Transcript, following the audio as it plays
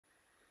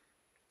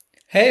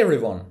Hey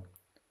everyone,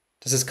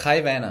 this is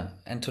Kai Werner,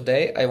 and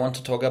today I want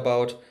to talk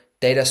about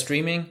data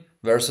streaming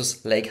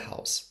versus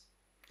Lakehouse.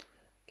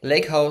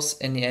 Lakehouse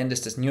in the end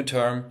is this new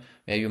term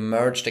where you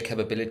merge the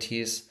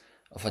capabilities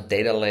of a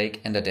data lake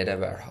and a data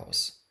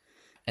warehouse.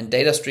 And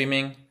data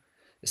streaming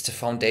is the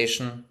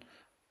foundation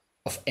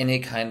of any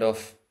kind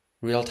of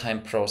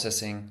real-time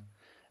processing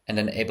and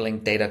enabling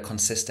data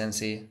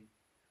consistency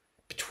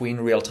between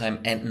real-time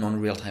and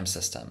non-real-time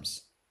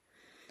systems.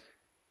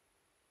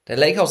 The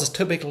Lakehouse is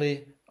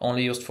typically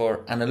only used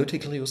for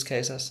analytical use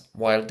cases,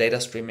 while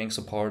data streaming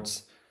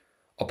supports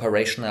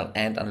operational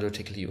and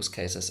analytical use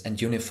cases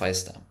and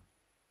unifies them.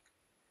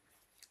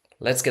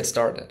 Let's get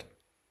started.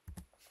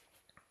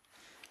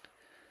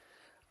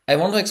 I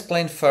want to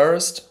explain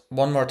first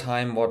one more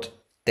time what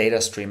data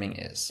streaming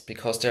is,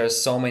 because there are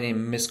so many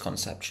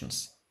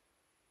misconceptions.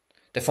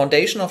 The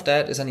foundation of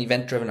that is an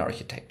event-driven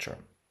architecture.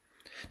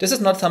 This is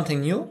not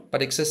something new,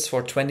 but exists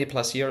for 20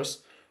 plus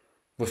years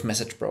with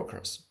message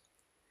brokers.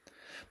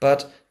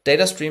 But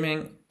data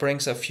streaming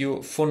brings a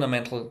few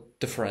fundamental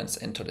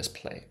differences into this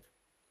play.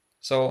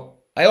 So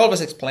I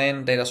always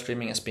explain data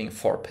streaming as being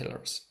 4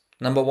 pillars.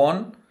 Number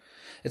 1,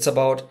 it's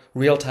about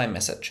real-time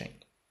messaging.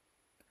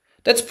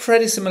 That's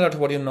pretty similar to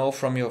what you know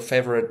from your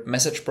favorite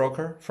message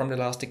broker from the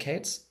last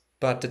decades.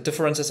 But the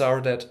differences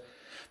are that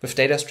with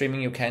data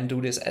streaming, you can do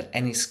this at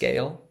any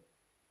scale.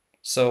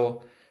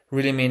 So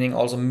really meaning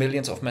also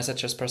millions of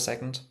messages per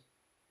second,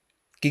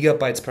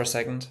 gigabytes per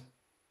second.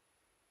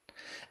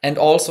 And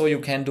also you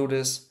can do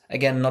this,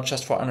 again, not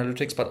just for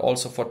analytics, but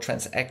also for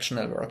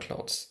transactional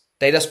workloads.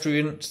 Data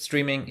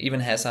streaming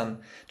even has a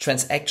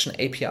transaction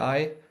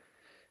API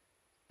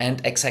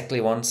and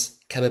exactly wants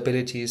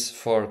capabilities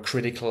for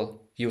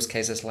critical use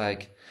cases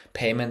like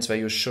payments where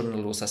you shouldn't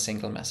lose a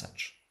single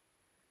message.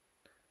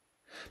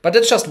 But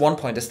that's just one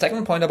point. The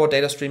second point about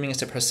data streaming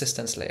is the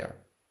persistence layer.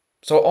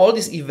 So all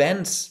these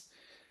events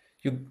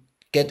you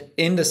get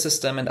in the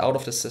system and out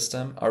of the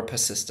system are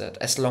persisted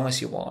as long as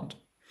you want.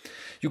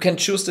 You can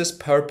choose this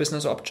per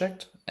business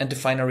object and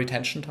define a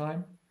retention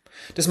time.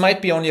 This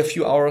might be only a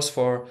few hours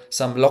for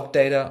some log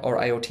data or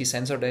IoT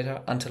sensor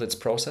data until it's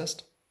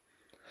processed.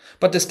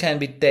 But this can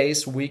be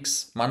days,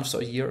 weeks, months,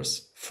 or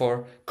years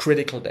for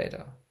critical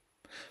data.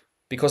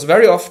 Because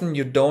very often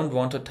you don't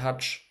want to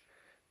touch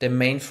the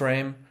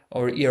mainframe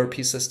or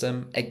ERP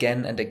system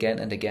again and again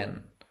and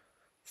again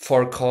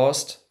for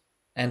cost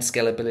and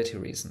scalability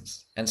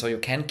reasons. And so you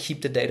can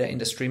keep the data in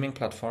the streaming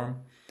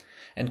platform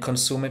and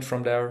consume it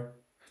from there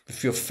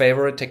with your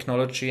favorite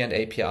technology and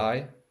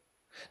API,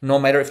 no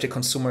matter if the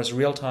consumer is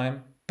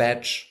real-time,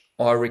 batch,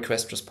 or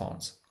request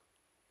response.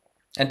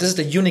 And this is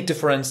the unique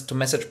difference to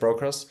message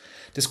brokers,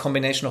 this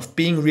combination of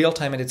being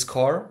real-time at its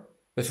core,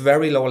 with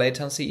very low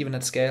latency, even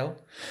at scale,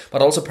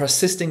 but also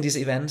persisting these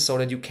events so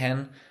that you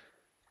can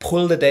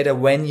pull the data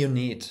when you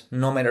need,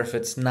 no matter if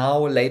it's now,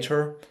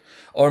 later,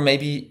 or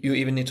maybe you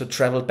even need to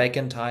travel back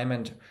in time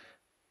and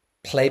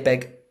play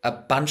back a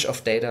bunch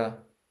of data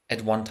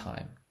at one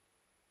time.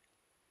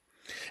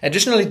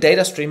 Additionally,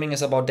 data streaming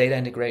is about data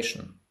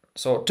integration.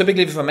 So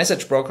typically with a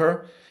message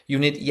broker, you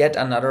need yet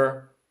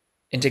another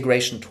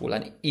integration tool,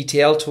 an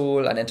ETL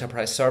tool, an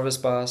enterprise service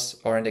bus,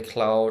 or in the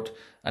cloud,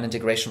 an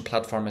integration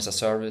platform as a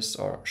service,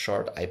 or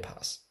short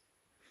iPaaS.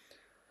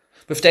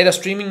 With data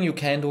streaming, you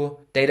can do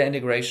data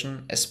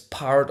integration as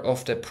part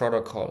of the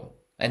protocol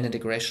and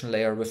integration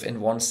layer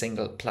within one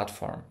single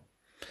platform.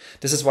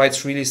 This is why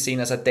it's really seen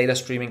as a data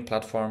streaming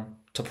platform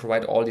to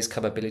provide all these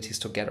capabilities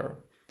together.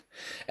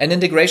 And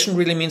integration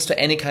really means to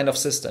any kind of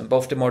system,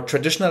 both the more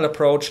traditional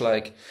approach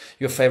like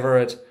your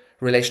favorite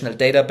relational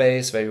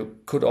database where you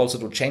could also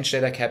do change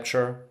data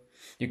capture.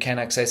 You can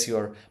access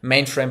your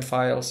mainframe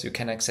files, you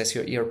can access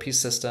your ERP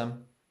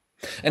system.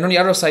 And on the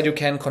other side, you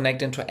can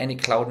connect into any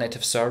cloud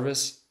native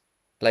service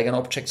like an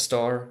object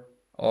store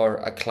or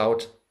a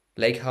cloud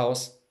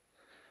lakehouse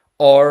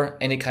or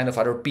any kind of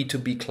other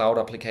B2B cloud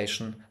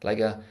application like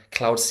a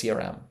cloud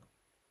CRM.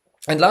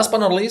 And last but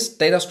not least,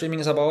 data streaming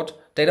is about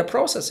data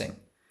processing.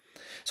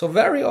 So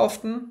very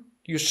often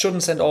you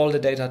shouldn't send all the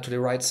data to the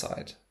right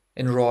side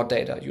in raw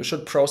data. You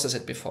should process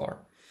it before.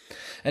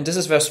 And this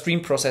is where stream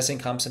processing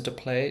comes into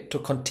play to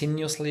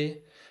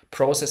continuously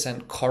process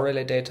and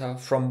correlate data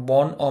from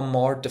one or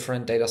more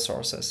different data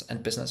sources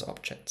and business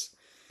objects.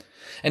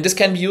 And this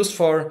can be used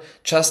for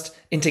just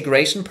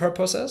integration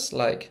purposes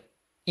like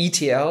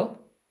ETL,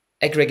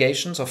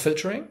 aggregations or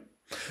filtering,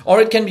 or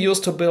it can be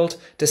used to build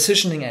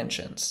decisioning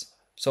engines.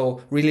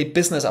 So really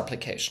business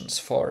applications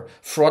for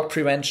fraud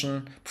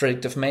prevention,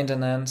 predictive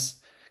maintenance,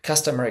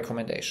 customer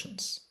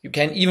recommendations. You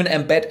can even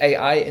embed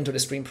AI into the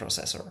stream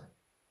processor,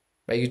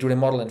 where you do the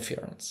model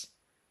inference.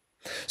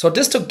 So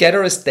this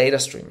together is data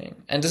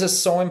streaming. And this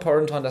is so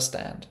important to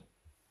understand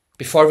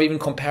before we even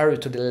compare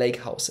it to the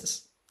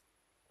lakehouses.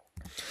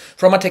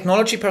 From a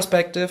technology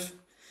perspective,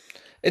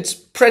 it's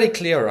pretty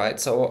clear, right?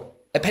 So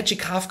Apache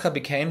Kafka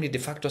became the de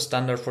facto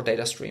standard for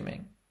data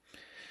streaming.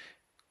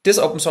 This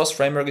open source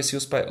framework is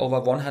used by over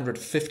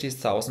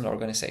 150,000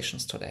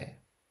 organizations today.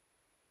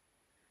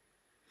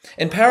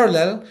 In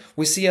parallel,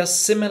 we see a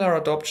similar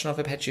adoption of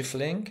Apache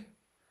Flink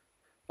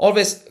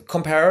Always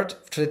compared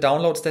to the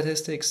download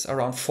statistics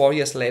around 4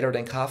 years later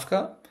than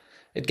Kafka,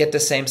 it gets the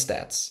same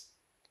stats.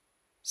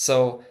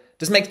 So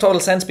this makes total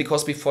sense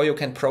because before you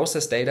can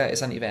process data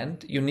as an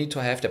event, you need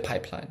to have the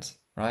pipelines,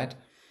 right?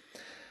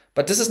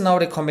 But this is now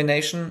the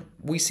combination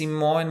we see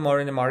more and more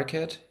in the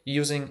market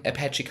using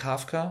Apache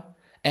Kafka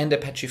and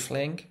Apache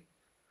Flink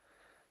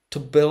to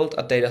build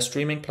a data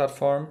streaming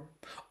platform,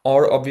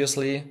 or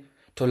obviously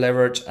to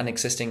leverage an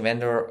existing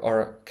vendor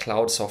or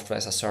cloud software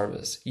as a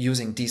service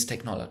using these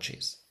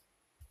technologies.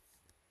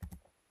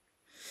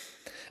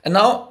 And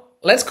now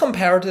let's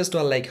compare this to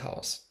a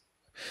Lakehouse.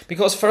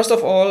 Because first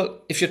of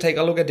all, if you take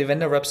a look at the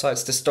vendor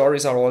websites, the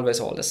stories are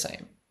always all the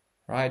same,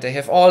 right? They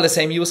have all the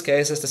same use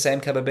cases, the same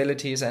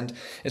capabilities, and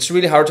it's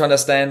really hard to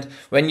understand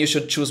when you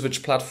should choose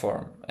which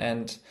platform.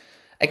 And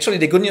actually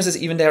the good news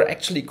is even they're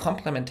actually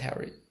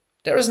complementary.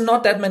 There is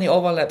not that many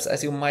overlaps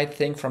as you might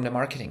think from the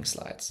marketing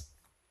slides.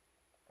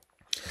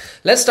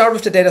 Let's start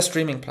with the data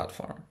streaming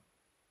platform.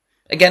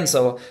 Again,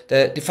 so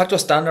the de facto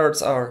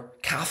standards are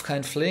Kafka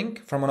and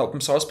Flink from an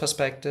open source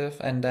perspective,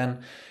 and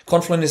then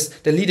Confluent is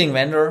the leading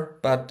vendor,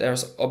 but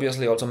there's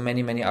obviously also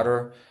many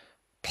other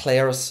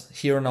players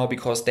here now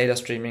because data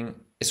streaming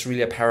is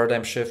really a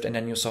paradigm shift in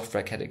a new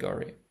software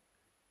category.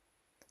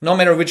 No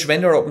matter which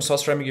vendor or open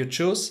source framework you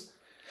choose,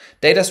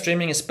 data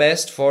streaming is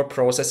best for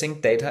processing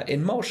data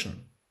in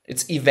motion.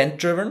 It's event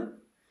driven.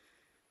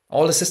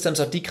 All the systems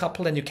are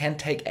decoupled and you can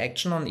take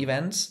action on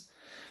events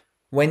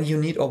when you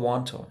need or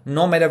want to,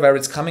 no matter where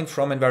it's coming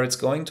from and where it's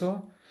going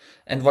to,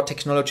 and what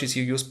technologies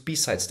you use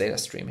besides data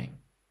streaming.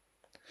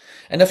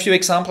 And a few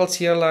examples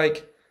here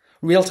like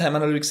real-time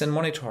analytics and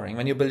monitoring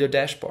when you build your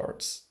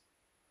dashboards,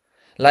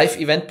 live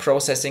event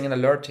processing and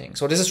alerting.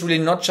 So this is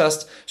really not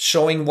just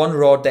showing one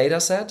raw data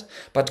set,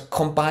 but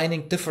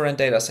combining different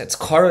data sets,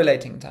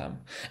 correlating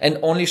them, and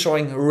only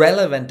showing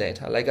relevant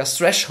data like a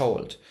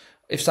threshold,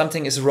 if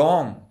something is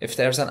wrong, if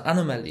there's an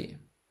anomaly.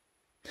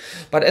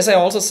 But as I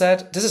also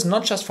said, this is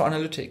not just for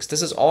analytics.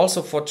 This is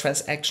also for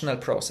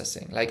transactional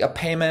processing, like a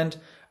payment,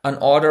 an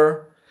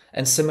order,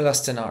 and similar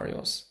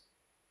scenarios.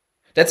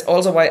 That's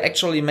also why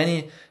actually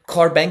many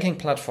core banking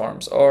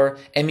platforms or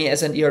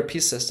MES and ERP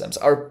systems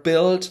are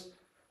built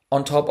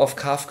on top of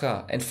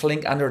Kafka and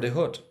Flink under the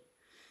hood.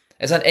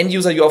 As an end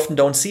user, you often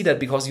don't see that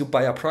because you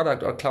buy a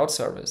product or cloud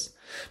service.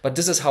 But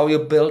this is how you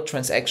build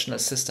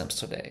transactional systems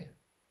today.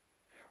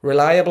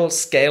 Reliable,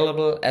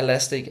 scalable,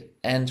 elastic,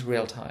 and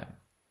real-time.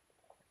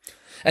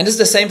 And this is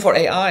the same for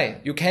AI.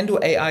 You can do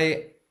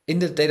AI in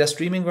the data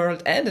streaming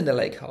world and in the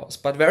Lakehouse.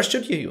 But where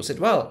should you use it?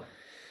 Well,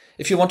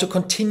 if you want to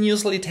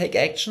continuously take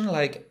action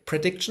like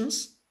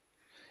predictions,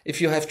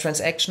 if you have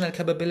transactional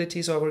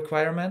capabilities or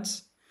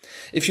requirements,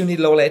 if you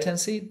need low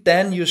latency,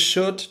 then you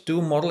should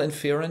do model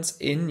inference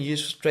in your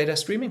data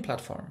streaming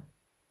platform.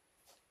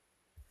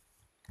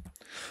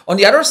 On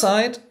the other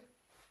side,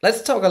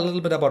 let's talk a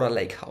little bit about a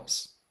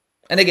Lakehouse.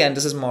 And again,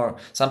 this is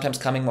sometimes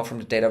coming more from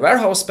the data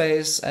warehouse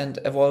space and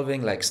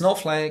evolving like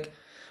Snowflake,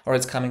 or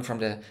it's coming from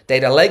the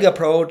data lake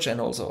approach and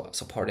also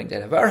supporting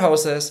data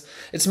warehouses.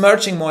 It's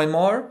merging more and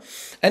more.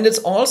 And it's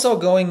also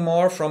going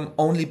more from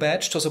only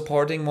batch to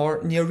supporting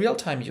more near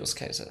real-time use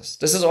cases.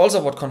 This is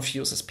also what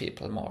confuses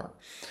people more,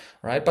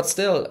 right? But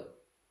still,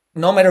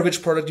 no matter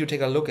which product you take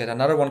a look at,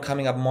 another one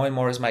coming up more and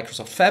more is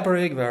Microsoft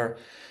Fabric, where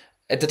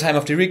at the time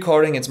of the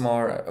recording, it's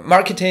more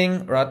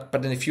marketing, right?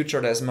 But in the future,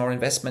 there's more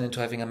investment into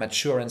having a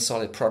mature and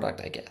solid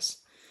product, I guess.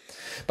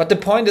 But the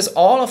point is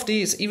all of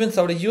these, even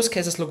though the use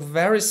cases look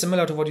very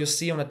similar to what you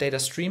see on a data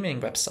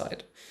streaming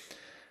website,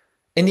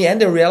 in the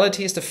end, the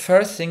reality is the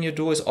first thing you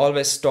do is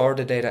always store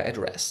the data at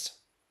rest.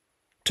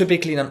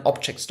 Typically in an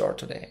object store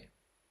today,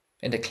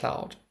 in the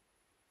cloud.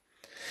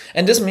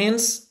 And this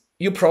means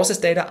you process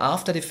data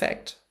after the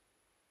fact.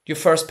 You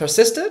first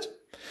persist it,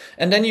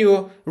 and then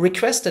you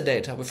request the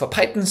data with a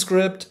Python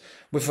script,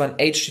 with an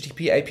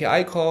HTTP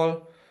API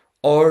call,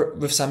 or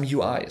with some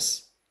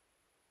UIs.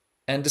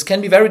 And this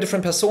can be very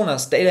different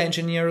personas, data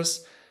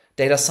engineers,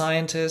 data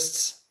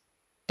scientists,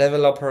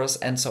 developers,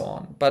 and so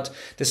on. But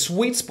the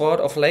sweet spot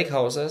of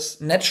Lakehouses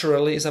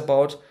naturally is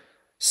about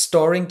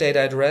storing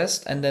data at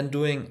rest and then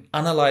doing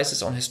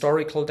analysis on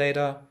historical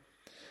data,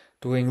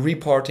 doing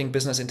reporting,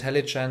 business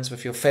intelligence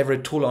with your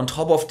favorite tool on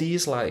top of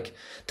these like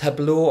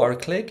Tableau or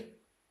Qlik.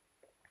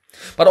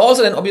 But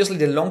also then obviously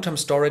the long-term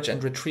storage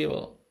and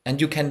retrieval.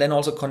 And you can then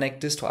also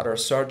connect this to other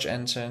search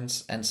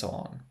engines and so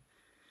on.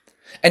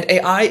 And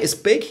AI is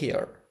big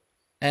here.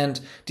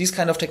 And these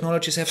kind of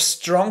technologies have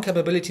strong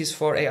capabilities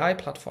for AI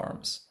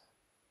platforms.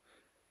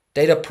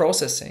 Data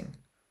processing,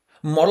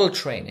 model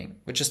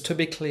training, which is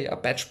typically a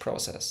batch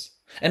process,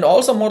 and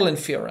also model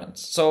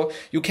inference. So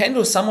you can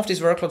do some of these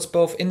workloads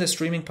both in the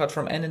streaming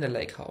platform and in the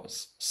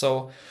Lakehouse.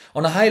 So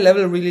on a high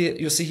level, really,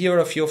 you see here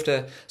a few of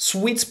the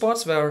sweet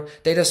spots where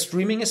data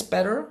streaming is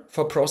better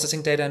for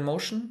processing data in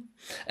motion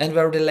and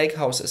where the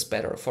Lakehouse is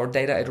better for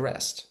data at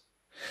rest.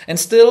 And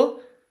still,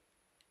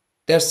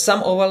 there's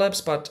some overlaps,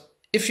 but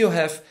if you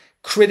have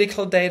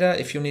critical data,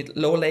 if you need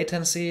low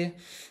latency,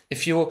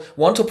 If you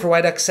want to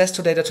provide access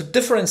to data to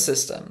different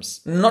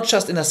systems, not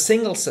just in a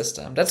single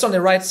system, that's on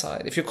the right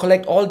side. If you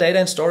collect all data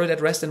and store it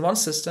at rest in one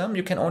system,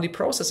 you can only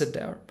process it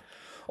there.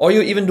 Or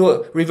you even do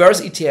a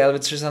reverse ETL,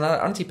 which is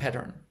another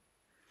anti-pattern.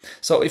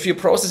 So if you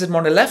process it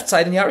more on the left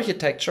side in the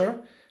architecture,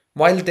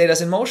 while the data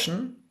is in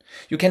motion,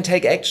 you can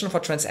take action for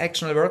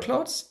transactional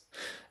workloads.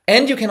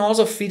 And you can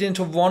also feed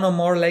into one or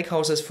more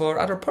lakehouses for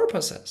other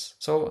purposes.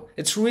 So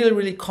it's really,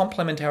 really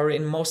complementary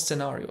in most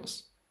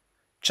scenarios.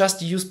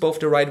 Just use both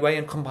the right way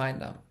and combine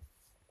them.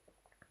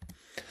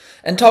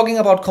 And talking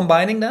about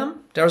combining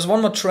them, there's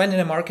one more trend in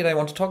the market I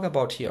want to talk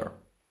about here.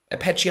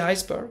 Apache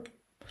Iceberg.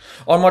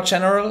 Or more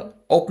general,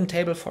 open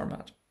table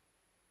format.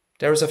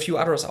 There's a few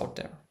others out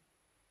there.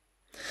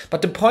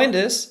 But the point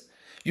is,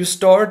 you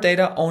store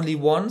data only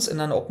once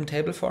in an open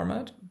table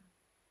format.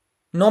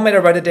 No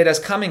matter where the data is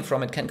coming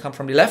from, it can come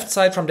from the left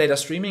side from data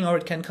streaming, or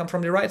it can come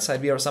from the right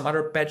side via some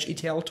other batch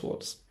ETL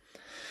tools.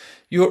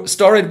 You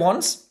store it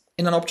once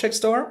in an object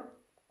store,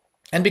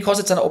 and because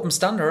it's an open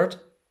standard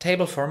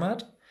table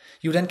format,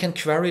 you then can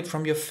query it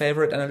from your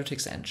favorite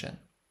analytics engine.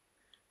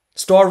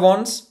 Store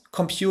once,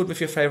 compute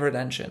with your favorite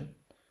engine.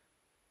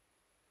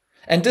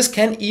 And this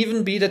can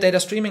even be the data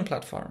streaming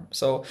platform.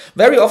 So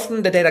very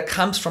often the data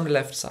comes from the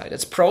left side.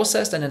 It's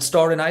processed and then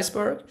stored in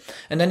Iceberg,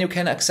 and then you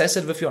can access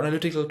it with your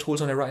analytical tools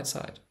on the right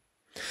side.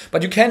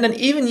 But you can then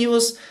even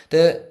use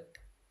the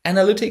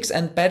analytics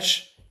and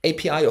batch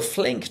API of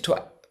Flink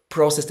to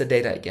process the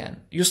data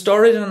again. You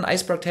store it in an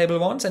Iceberg table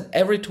once, and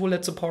every tool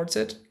that supports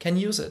it can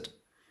use it.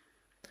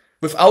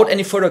 Without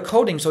any further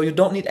coding, so you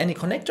don't need any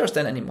connectors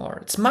then anymore.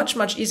 It's much,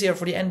 much easier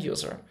for the end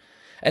user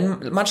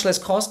and much less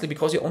costly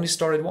because you only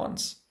store it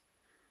once.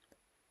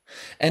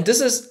 And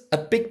this is a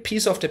big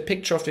piece of the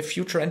picture of the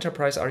future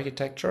enterprise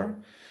architecture,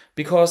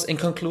 because in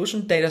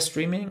conclusion, data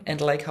streaming and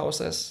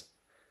lakehouses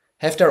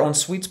have their own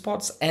sweet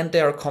spots and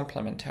they are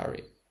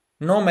complementary,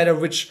 no matter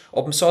which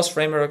open source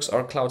frameworks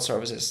or cloud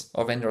services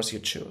or vendors you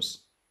choose.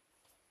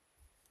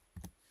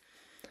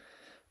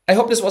 I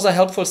hope this was a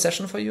helpful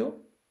session for you.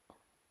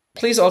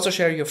 Please also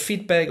share your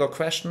feedback or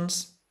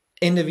questions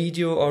in the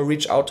video, or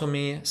reach out to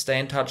me, stay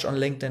in touch on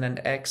LinkedIn and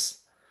X.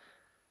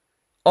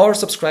 Or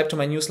subscribe to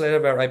my newsletter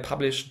where I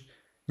publish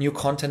new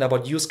content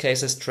about use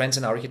cases, trends,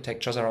 and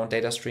architectures around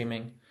data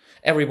streaming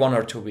every 1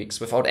 or 2 weeks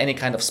without any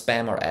kind of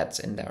spam or ads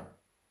in there.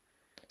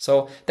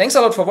 So thanks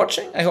a lot for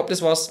watching. I hope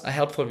this was a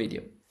helpful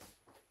video.